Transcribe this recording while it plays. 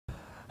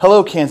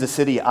Hello, Kansas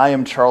City. I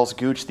am Charles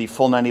Gooch, the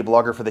Full 90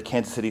 blogger for the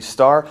Kansas City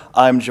Star.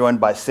 I'm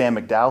joined by Sam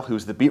McDowell,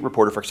 who's the beat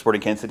reporter for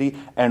Sporting Kansas City,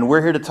 and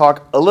we're here to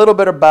talk a little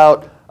bit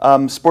about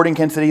Sporting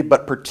Kansas City,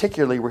 but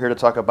particularly we're here to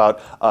talk about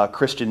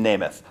Krisztian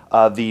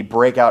Nemeth, the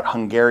breakout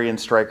Hungarian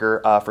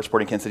striker for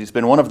Sporting Kansas City. He's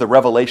been one of the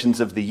revelations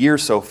of the year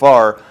so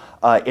far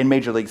in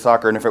Major League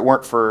Soccer, and if it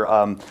weren't for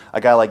a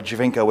guy like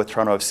Javinko with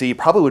Toronto FC,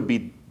 probably would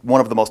be one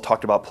of the most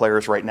talked about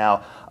players right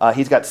now.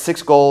 He's got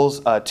 6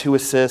 goals, 2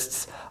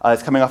 assists.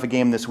 He's coming off a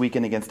game this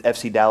weekend against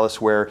FC Dallas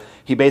where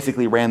he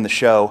basically ran the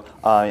show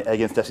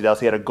against FC Dallas.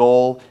 He had a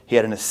goal, he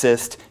had an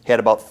assist, he had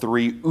about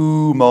 3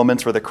 ooh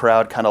moments where the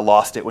crowd kind of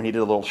lost it when he did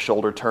a little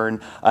shoulder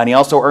turn. And he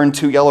also earned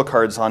 2 yellow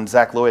cards on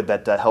Zach Lloyd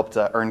that helped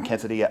earn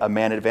Kansas City a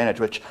man advantage,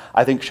 which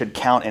I think should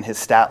count in his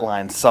stat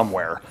line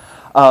somewhere.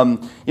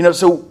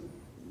 So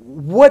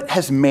what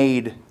has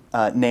made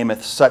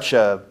Nemeth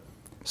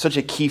such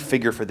a key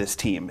figure for this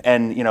team?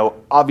 And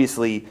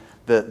obviously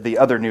the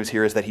other news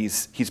here is that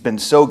he's been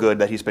so good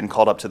that he's been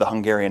called up to the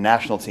Hungarian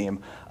national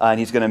team, and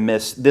he's going to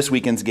miss this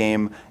weekend's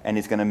game, and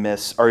he's probably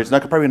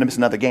going to miss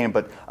another game,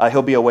 but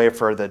he'll be away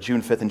for the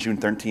June 5th and June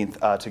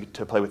 13th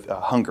to play with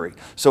Hungary.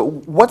 So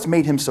what's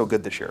made him so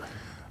good this year?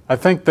 I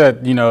think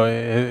that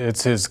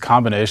it's his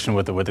combination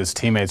with his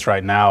teammates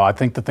right now. I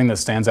think the thing that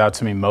stands out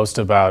to me most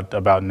about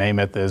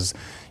Nemeth is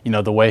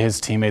the way his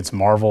teammates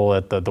marvel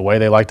at the way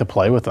they like to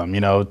play with him.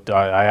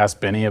 I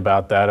asked Benny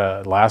about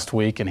that last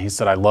week, and he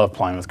said, "I love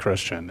playing with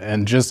Krisztian."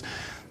 And just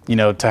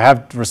to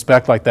have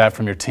respect like that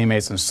from your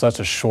teammates in such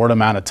a short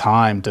amount of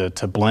time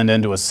to blend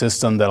into a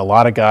system that a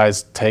lot of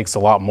guys takes a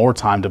lot more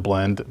time to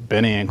blend,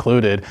 Benny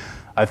included.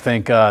 I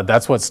think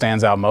that's what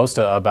stands out most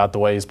about the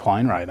way he's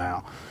playing right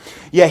now.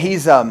 Yeah,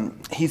 he's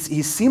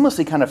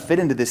seamlessly kind of fit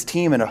into this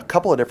team in a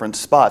couple of different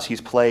spots.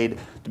 He's played,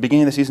 at the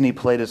beginning of the season, he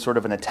played as sort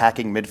of an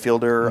attacking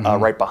midfielder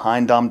right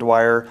behind Dom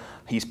Dwyer.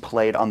 He's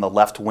played on the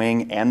left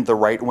wing and the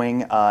right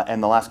wing,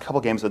 and the last couple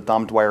games with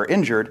Dom Dwyer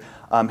injured,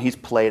 he's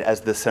played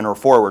as the center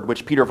forward,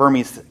 which Peter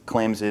Vermes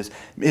claims is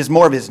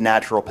more of his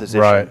natural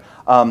position. Right.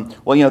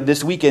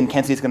 This weekend,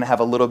 Kansas City's going to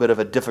have a little bit of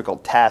a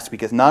difficult task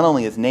because not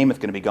only is Nemeth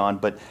going to be gone,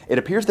 but it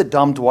appears that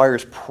Dom Dwyer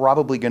is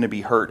probably going to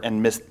be hurt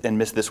and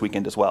miss this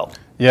weekend as well.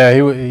 Yeah,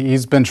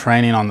 he's been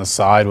training on the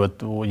side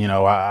with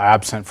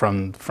absent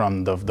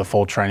from the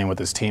full training with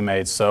his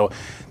teammates. So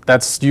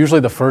that's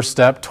usually the first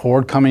step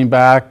toward coming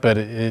back, but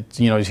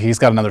he's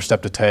got another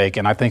step to take,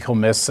 and I think he'll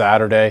miss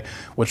Saturday,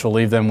 which will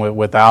leave them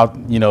without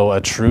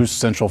a true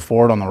central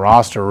forward on the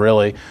roster,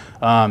 really.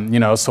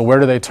 So where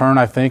do they turn?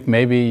 I think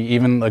maybe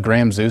even a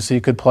Graham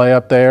Zusi could play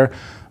up there.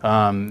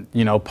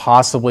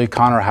 Possibly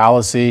Connor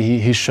Hallisey.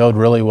 He showed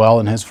really well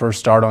in his first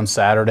start on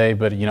Saturday,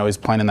 but he's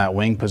playing in that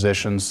wing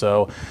position,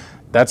 so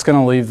that's going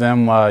to leave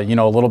them, a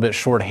little bit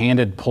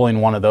shorthanded pulling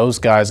one of those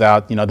guys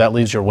out. That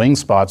leaves your wing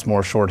spots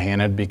more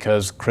shorthanded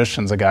because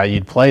Krisztian's a guy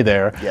you'd play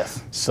there.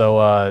 Yes. So,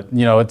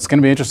 it's going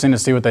to be interesting to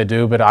see what they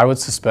do, but I would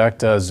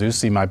suspect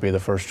Zusi might be the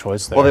first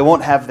choice there. Well, they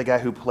won't have the guy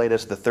who played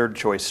as the third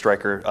choice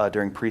striker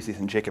during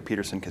preseason, Jacob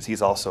Peterson, because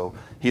he's also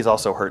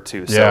hurt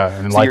too. So, yeah,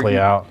 and likely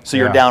out. So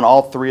you're down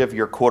all 3 of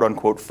your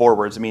quote-unquote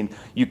forwards. I mean,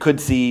 you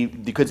could see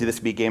this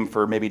be a game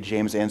for maybe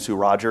James Ansu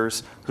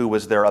Rogers, who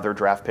was their other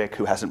draft pick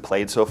who hasn't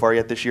played so far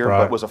yet this year.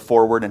 Right. But was a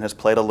forward and has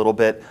played a little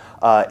bit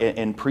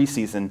in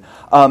preseason.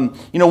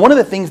 One of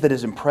the things that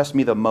has impressed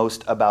me the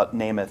most about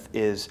Nemeth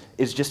is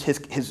just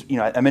his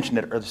I mentioned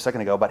it a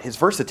second ago about his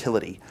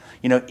versatility.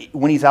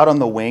 When he's out on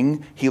the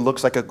wing, he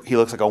looks like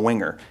a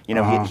winger.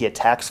 He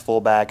attacks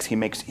fullbacks. He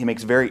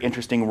makes very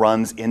interesting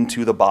runs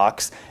into the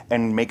box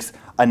and makes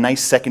a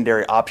nice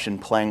secondary option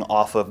playing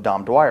off of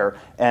Dom Dwyer.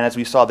 And as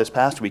we saw this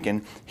past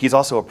weekend, he's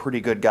also a pretty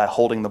good guy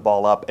holding the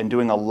ball up and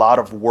doing a lot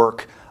of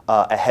work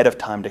ahead of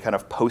time to kind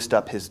of post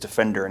up his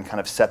defender and kind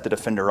of set the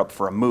defender up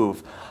for a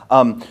move.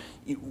 When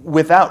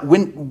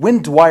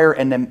Dwyer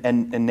and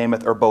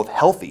Nemeth are both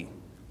healthy,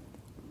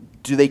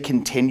 do they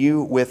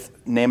continue with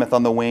Nemeth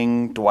on the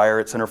wing, Dwyer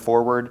at center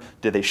forward?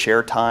 Do they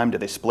share time? Do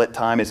they split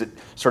time? Is it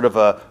sort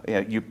of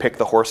you pick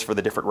the horse for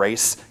the different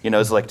race?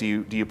 It's like do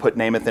you put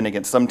Nemeth in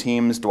against some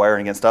teams, Dwyer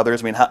in against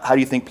others? I mean, how do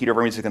you think Peter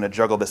Vermes is going to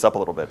juggle this up a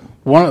little bit?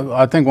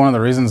 I think one of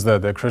the reasons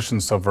that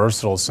Krisztian's so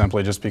versatile is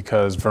simply just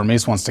because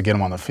Vermes wants to get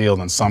him on the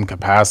field in some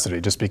capacity,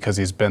 just because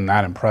he's been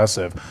that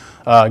impressive.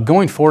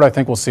 Going forward, I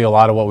think we'll see a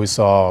lot of what we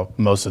saw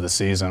most of the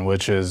season,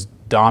 which is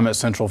Dom at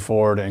central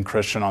forward and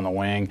Krisztian on the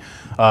wing.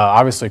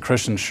 Obviously,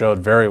 Krisztian showed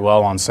very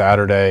well on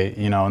Saturday,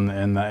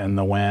 in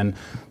the win.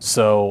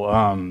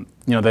 So,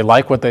 they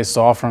like what they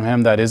saw from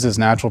him. That is his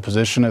natural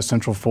position at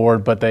central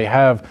forward, but they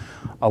have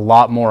a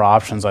lot more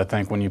options, I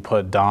think, when you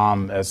put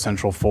Dom at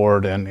central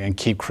forward and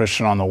keep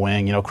Krisztian on the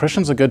wing.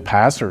 Krisztian's a good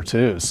passer,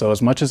 too. So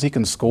as much as he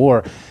can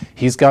score,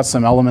 he's got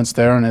some elements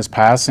there in his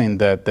passing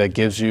that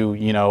gives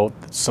you,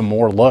 some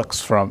more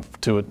looks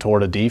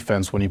toward a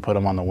defense when you put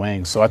him on the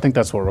wing. So I think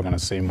that's what we're going to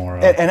see more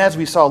of. And as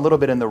we saw a little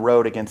bit in the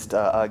road against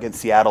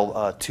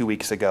Seattle 2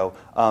 weeks ago,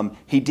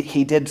 he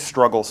did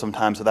struggle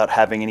sometimes without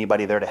having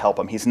anybody there to help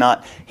him. He's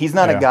not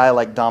a guy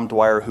like Dom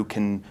Dwyer who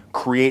can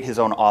create his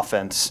own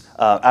offense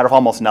out of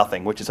almost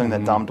nothing, which is something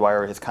that Dom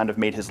Dwyer has kind of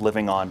made his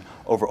living on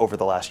over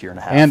the last year and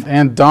a half.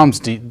 And Dom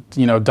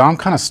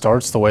kind of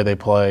starts the way they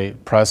play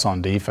press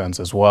on defense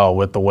as well,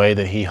 with the way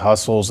that he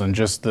hustles and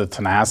just the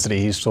tenacity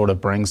he sort of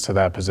brings to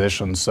that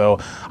position. So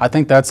I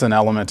think that's an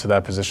element to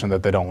that position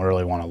that they don't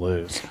really want to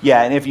lose.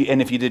 Yeah, and if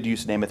you did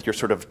use Nemeth, you're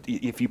sort of,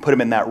 if you put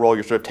him in that role,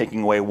 you're sort of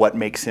taking away what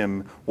makes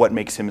him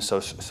so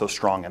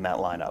strong in that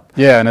lineup.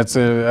 Yeah, and it's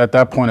at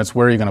that point, it's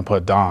where you're going to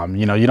put Dom.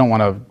 You don't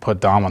want to put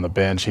Dom on the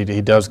bench.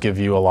 He does give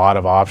you a lot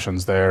of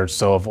options there.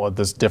 So of what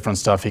this different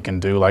stuff he can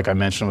do, like I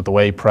mentioned, with the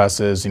way he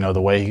presses,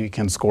 the way he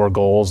can score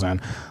goals,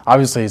 and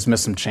obviously he's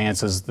missed some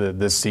chances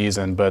this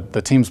season, but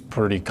the team's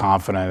pretty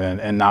confident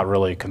and not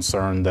really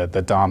concerned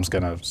that Dom's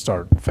going to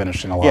start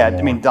finishing a lot more. Yeah,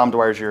 I mean, Dom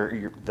Dwyer's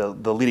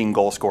the leading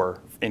goal scorer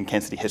in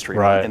Kansas City history,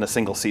 right, in a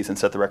single season,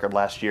 set the record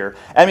last year.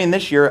 I mean,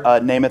 this year,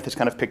 Nemeth has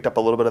kind of picked up a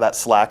little bit of that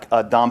slack.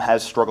 Dom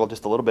has struggled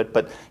just a little bit,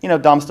 but,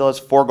 Dom still has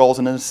 4 goals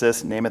and an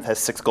assist. Nemeth has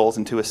 6 goals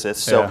and 2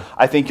 assists. So yeah,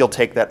 I think you'll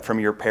take that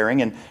from your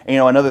pairing. And,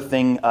 another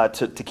thing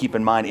to keep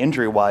in mind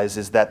injury-wise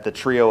is that the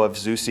trio of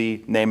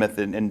Zusi, Nemeth,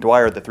 and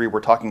Dwyer, the 3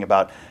 we're talking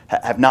about,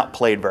 have not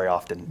played very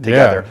often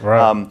together. Yeah,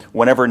 right.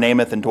 Whenever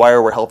Nemeth and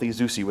Dwyer were healthy,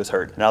 Zusi was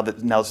hurt. Now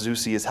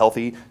Zusi is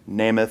healthy,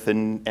 Nemeth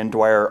and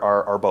Dwyer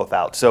are both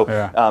out. So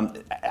yeah,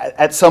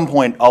 at some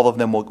point, all of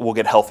them will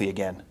get healthy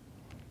again.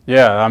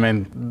 Yeah, I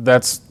mean,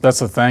 that's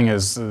the thing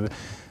is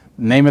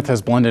Nemeth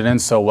has blended in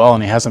so well,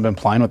 and he hasn't been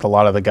playing with a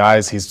lot of the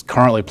guys he's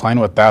currently playing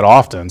with that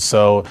often.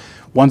 So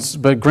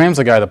but Graham's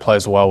a guy that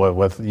plays well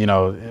with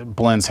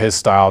blends his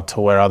style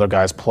to where other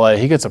guys play.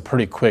 He gets a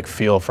pretty quick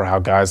feel for how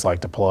guys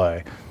like to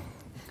play.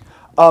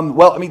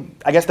 Well, I mean,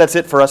 I guess that's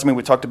it for us. I mean,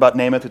 we talked about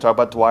Nemeth, we talked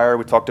about Dwyer,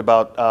 we talked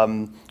about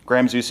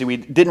Graham Zusi. We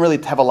didn't really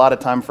have a lot of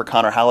time for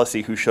Connor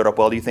Hallisey, who showed up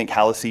well. Do you think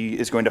Hallisey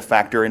is going to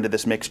factor into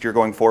this mixture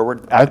going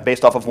forward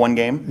based off of one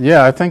game?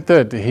 Yeah, I think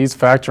that he's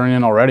factoring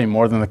in already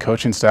more than the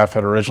coaching staff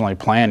had originally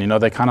planned.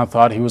 They kind of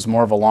thought he was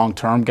more of a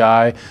long-term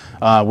guy,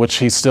 which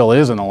he still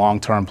is in the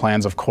long-term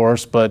plans, of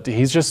course, but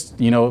he's just,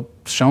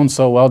 shown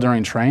so well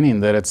during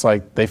training that it's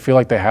like they feel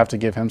like they have to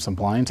give him some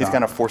playing time. He's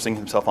kind of forcing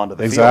himself onto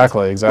the field.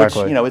 Exactly.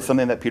 Which, is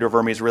something that Peter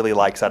Vermes really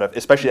likes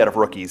especially out of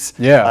rookies.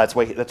 Yeah. That's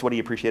what he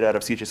appreciated out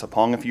of C.J.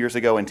 Sapong a few years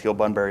ago and Teal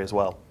Bunbury as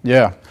well.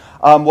 Yeah.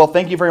 Well,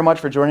 thank you very much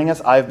for joining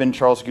us. I've been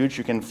Charles Gooch.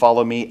 You can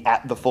follow me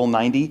at the Full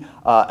 90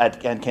 at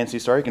Kansas City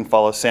Star. You can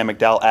follow Sam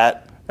McDowell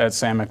at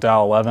Sam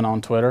McDowell 11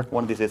 on Twitter.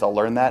 One of these days I'll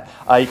learn that.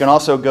 You can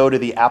also go to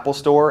the Apple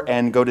Store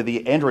and go to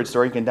the Android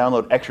Store. You can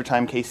download Extra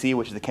Time KC,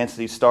 which is the Kansas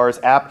City Stars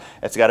app.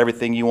 It's got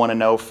everything you want to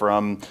know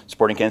from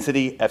Sporting Kansas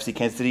City, FC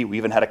Kansas City. We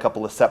even had a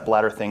couple of Sepp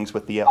Blatter things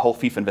with the whole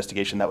FIFA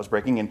investigation that was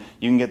breaking, and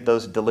you can get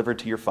those delivered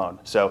to your phone.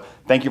 So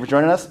thank you for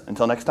joining us.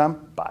 Until next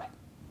time, bye.